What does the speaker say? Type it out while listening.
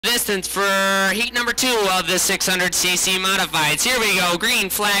distance for heat number 2 of the 600cc modifieds. Here we go. Green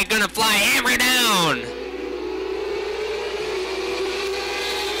flag gonna fly. Hammer down.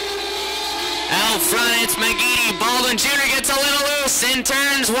 Out front, it's McGeady. Baldwin Jr. gets a little loose in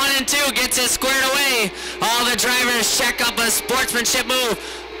turns 1 and 2, gets it squared away. All the drivers check up a sportsmanship move.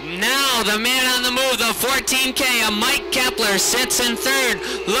 Now the man on the move, the 14K, a Mike Kepler sits in third,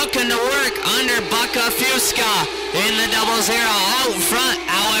 looking to work under Bucka Fusca in the 00. Out front,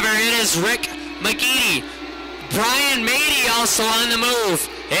 however, it is Rick McGeady. Brian Mady also on the move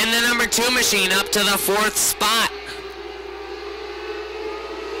in the number 2 machine up to the 4th spot.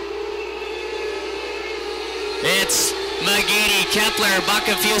 It's McGeady, Kepler,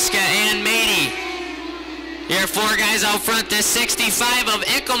 Bucka Fusca, and Mady. Your 4 guys out front, this 65 of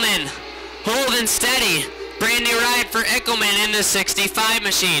Ickelman, holding steady. Brand new ride for Ickelman in the 65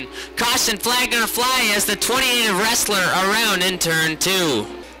 machine. Caution flag gonna fly as the 28 of Wrestler around in turn 2.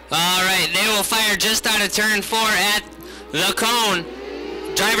 All right, they will fire just out of turn 4 at the cone.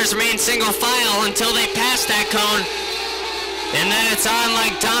 Drivers remain single file until they pass that cone. And then it's on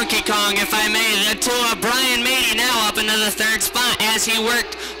like Donkey Kong, if I may. The 2 of Brian Mady now up into the 3rd spot as he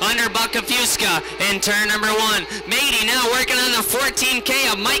worked under Bucka Fusca in turn number 1. Mady now working on the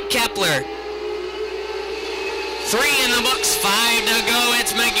 14K of Mike Kepler. 3 in the books, 5 to go.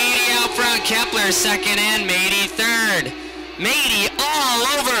 It's McGeady out front, Kepler 2nd, and Mady 3rd. Mady all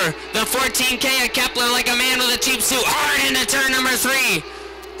over the 14K of Kepler like a man with a cheap suit. Hard into turn number 3.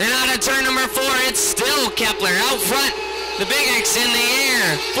 Then out of turn number 4, it's still Kepler out front. The Big X in the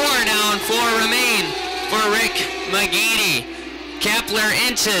air. 4 down, 4 remain for Rick McGeady. Kepler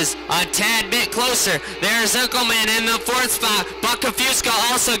inches a tad bit closer. There's Ickelman in the 4th spot. Bucka Fusca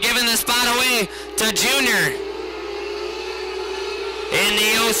also giving the spot away to Junior in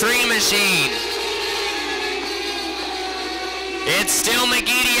the 03 machine. It's still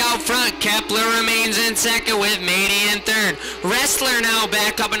McGeady out front. Kepler remains in 2nd with Mady in 3rd. Wrestler now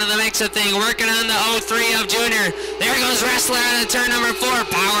back up into the mix of thing, working on the 03 of Junior. There goes Wrestler out of turn number 4,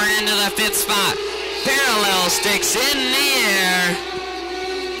 powering into the 5th spot. Parallel sticks in the air.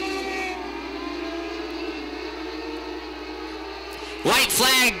 White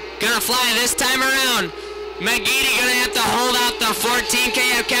flag gonna fly this time around. McGeady gonna have to hold out the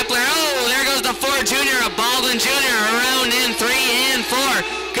 14K of Kepler. Oh, there goes the 4 Junior of Baldwin Jr. around in 3 and 4.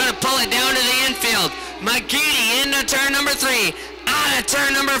 Gonna pull it down to the infield. McGeady into turn number 3. Out of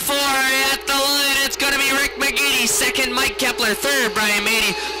turn number 4 at the line. It's gonna be Rick McGeady. 2nd, Mike Kepler. 3rd, Brian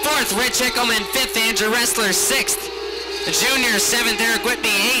Mady. 4th, Rich Ickelman. 5th, Andrew Wrestler. 6th, Junior. 7th, Eric Whitby.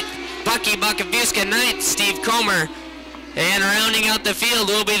 8th, Bucka Fusca. 9th, Steve Comer. And rounding out the field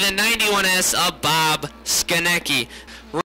will be the 91S of Bob Skonecki.